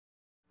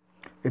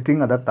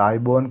ඉතින් අද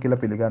තායිබෝන්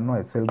කියලා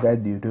පිළිගන්නවා SL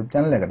Guide YouTube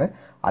channel එකට.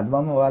 අද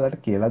මම ඔයාලට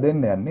කියලා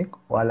දෙන්න යන්නේ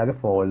ඔයාලගේ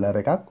folder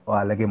එකක්,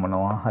 ඔයාලගේ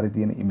මොනවා හරි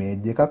තියෙන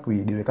image එකක්,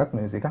 video එකක්,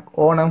 music එකක්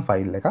ඕනම්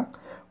file එකක්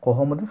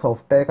කොහොමද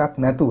software එකක්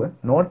නැතුව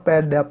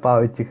notepad එකක්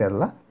පාවිච්චි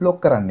කරලා lock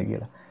කරන්න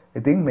කියලා.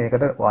 ඉතින්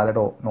මේකට ඔයාලට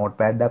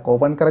notepad එකක්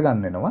open කරගන්න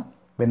වෙනවා.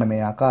 මෙන්න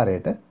මේ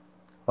ආකාරයට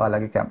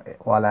ඔයාලගේ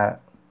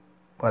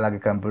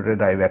computer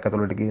drive එක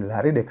ඇතුළට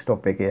ගිහිල්ලා හරි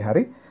desktop එකේ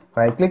හරි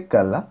right click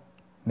කරලා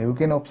new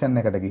කියන option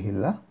එකට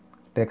ගිහිල්ලා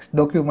text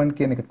document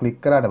කියන එක click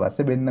කරාට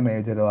පස්සේ මෙන්න මේ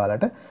විදිහට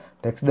ඔයාලට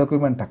text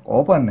document එකක්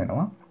open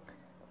වෙනවා.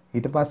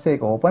 ඊට පස්සේ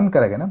ඒක open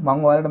කරගෙන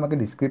මම ඔයාලට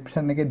මගේ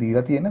description එකේ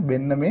දීලා තියෙන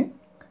මෙන්න මේ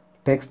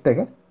text එක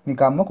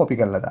නිකම්ම copy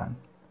කරලා දාන්න.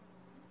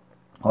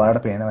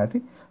 ඔයාලට පේනවා ඇති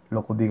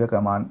ලොකු දිග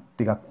command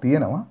ටිකක්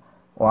තියෙනවා.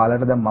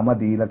 ඔයාලට දැන් මම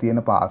දීලා තියෙන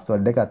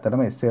password එක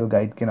ඇත්තටම SL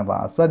guide කියන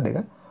password එක.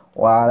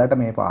 ඔයාලට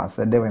මේ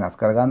password එක වෙනස්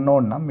කරගන්න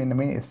ඕන නම් මෙන්න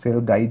මේ SL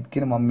guide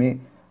කියන මම මේ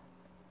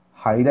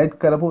highlight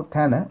කරපු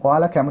තැන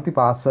ඔයාලා කැමති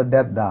password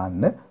එකක්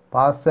දාන්න.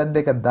 password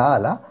එක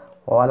දාලා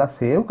ඔයාලා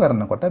save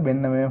කරනකොට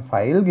මෙන්න මේ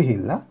file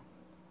ගිහිල්ලා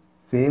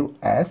save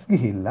as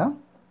ගිහිල්ලා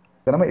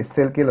එතනම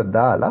SL කියලා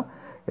දාලා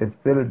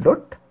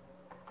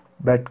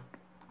sl.bat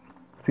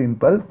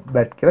simple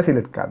bat කියලා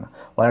select කරන්න.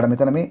 ඔයාලට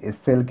මෙතන මේ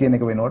SL කියන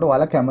එක වෙනකොට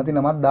ඔයාලා කැමති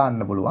නමක්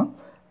දාන්න පුළුවන්.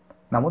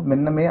 නමුත්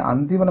මෙන්න මේ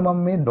අන්තිමට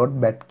මම මේ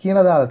 .bat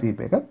කියලා දාලා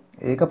තියප එක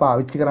ඒක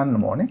පාවිච්චි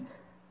කරන්න ඕනේ.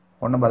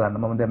 ඔන්න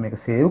බලන්න මම දැන් මේක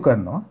save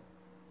කරනවා.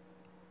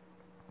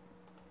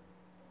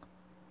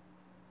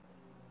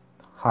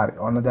 හරි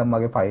ඔන්න දැන්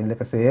මගේ ෆයිල්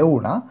එක සේව්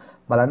වුණා.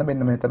 බලන්න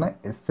මෙන්න මෙතන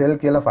SL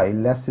කියලා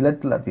ෆයිල් එක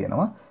සිලෙක්ට් කරලා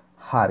තියෙනවා.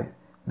 හරි.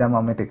 දැන්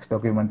මම මේ ටෙක්ස්ට්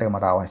ડોකියුමන්ට් එක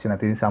මට අවශ්‍ය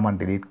නැති නිසා මම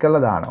ඩිලීට්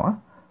කරලා දානවා.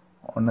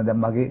 ඔන්න දැන්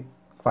මගේ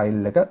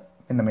ෆයිල් එක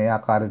මෙන්න මේ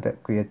ආකාරයට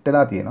ක්‍රියේට්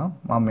වෙලා තියෙනවා.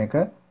 මම මේක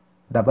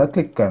ඩබල්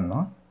ක්ලික්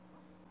කරනවා.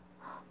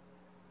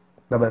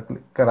 ඩබල්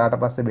ක්ලික් කරාට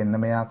පස්සේ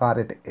මෙන්න මේ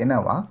ආකාරයට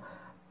එනවා.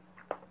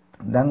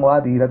 දැන්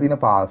ඔයා දීලා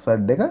තියෙන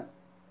පාස්වර්ඩ් එක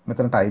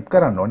මෙතන ටයිප්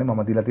කරන්න ඕනේ.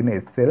 මම දීලා තියෙන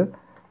SL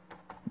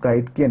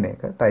guide කියන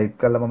එක ටයිප්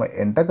කරලා මම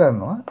enter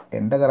කරනවා.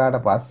 enter කරාට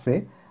පස්සේ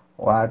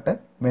ඔයාට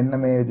මෙන්න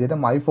මේ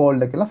විදිහට my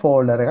folder කියලා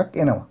folder එකක්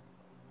එනවා.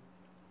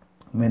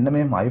 මෙන්න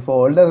මේ my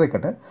folder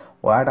එකට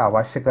ඔයාට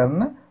අවශ්‍ය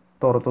කරන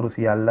තොරතුරු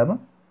සියල්ලම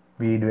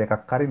වීඩියෝ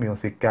එකක් හරි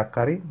මියුසික් එකක්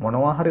හරි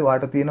මොනවා හරි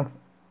ඔයාට තියෙන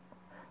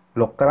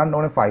ලොක් කරන්න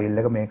ඕනේ ෆයිල්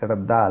එක මේකට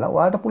දාලා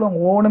ඔයාට පුළුවන්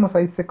ඕනම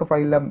size එක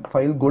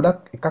ෆයිල්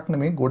ගොඩක් එකක්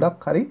නෙමෙයි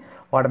ගොඩක් හරි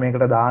ඔයාට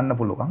මේකට දාන්න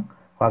පුළුවන්.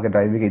 ඔයාගේ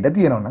drive එකේ ඉඩ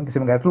තියෙනවා නම්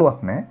කිසිම ගැටලුවක්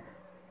නැහැ.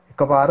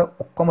 එකපාර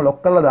ඔක්කොම ලොක්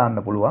කරලා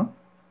දාන්න පුළුවන්.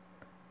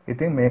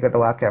 ඉතින් මේකට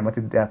ඔයා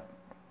කැමති දෙයක්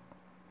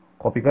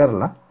copy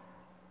කරලා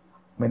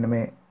මෙන්න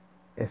මේ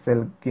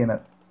SL කියන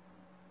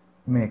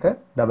මේක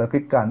double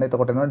click කරන්න.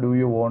 එතකොට එනවා do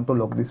you want to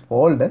lock this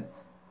folder?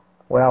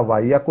 ඔයා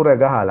y අකුර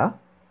ගහලා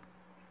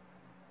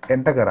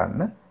enter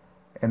කරන්න.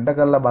 enter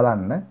කරලා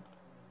බලන්න.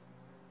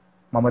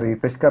 මම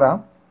refresh කරා.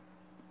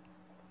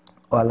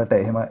 ඔයාලට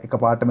එහෙම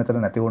එකපාරට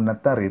මෙතන නැති වුණ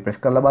නැත්නම් refresh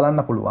කරලා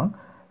බලන්න පුළුවන්.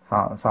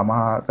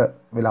 සමහර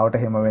වෙලාවට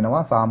එහෙම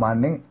වෙනවා.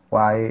 සාමාන්‍යයෙන්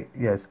ඔයාගේ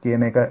yes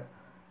කියන එක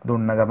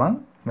දුන්න ගමන්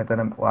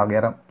මෙතන ඔයාගේ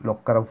අර lock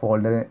කරපු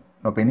folder එක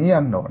නොපෙනී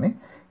යන්න ඕනේ.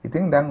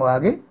 ඉතින් දැන්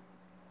ඔයාගේ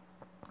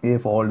මේ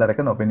folder එක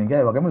නොපෙනී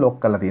ගියා. ඒ වගේම lock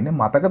කරලා තියෙන්නේ.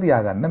 මතක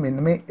තියාගන්න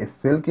මෙන්න මේ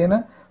SL කියන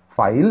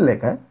file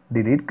එක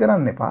delete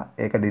කරන්න එපා.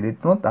 ඒක delete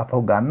වුණොත්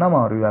අපහු ගන්න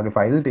අමාරුයි ඔයාගේ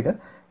file ටික.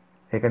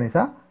 ඒක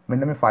නිසා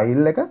මෙන්න මේ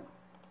file එක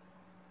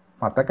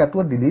මතක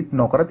ඇතුව delete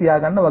නොකර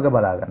තියාගන්න වග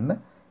බලා ගන්න.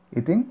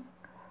 ඉතින්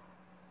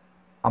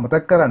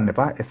අමතක කරන්න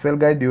එපා SL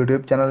Guide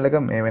YouTube channel එක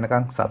මේ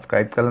වෙනකන්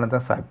subscribe කරලා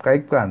නැත්නම්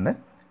subscribe කරන්න.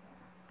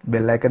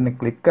 bell icon එක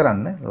click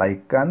කරන්න,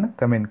 like කරන්න,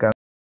 comment කරන්න.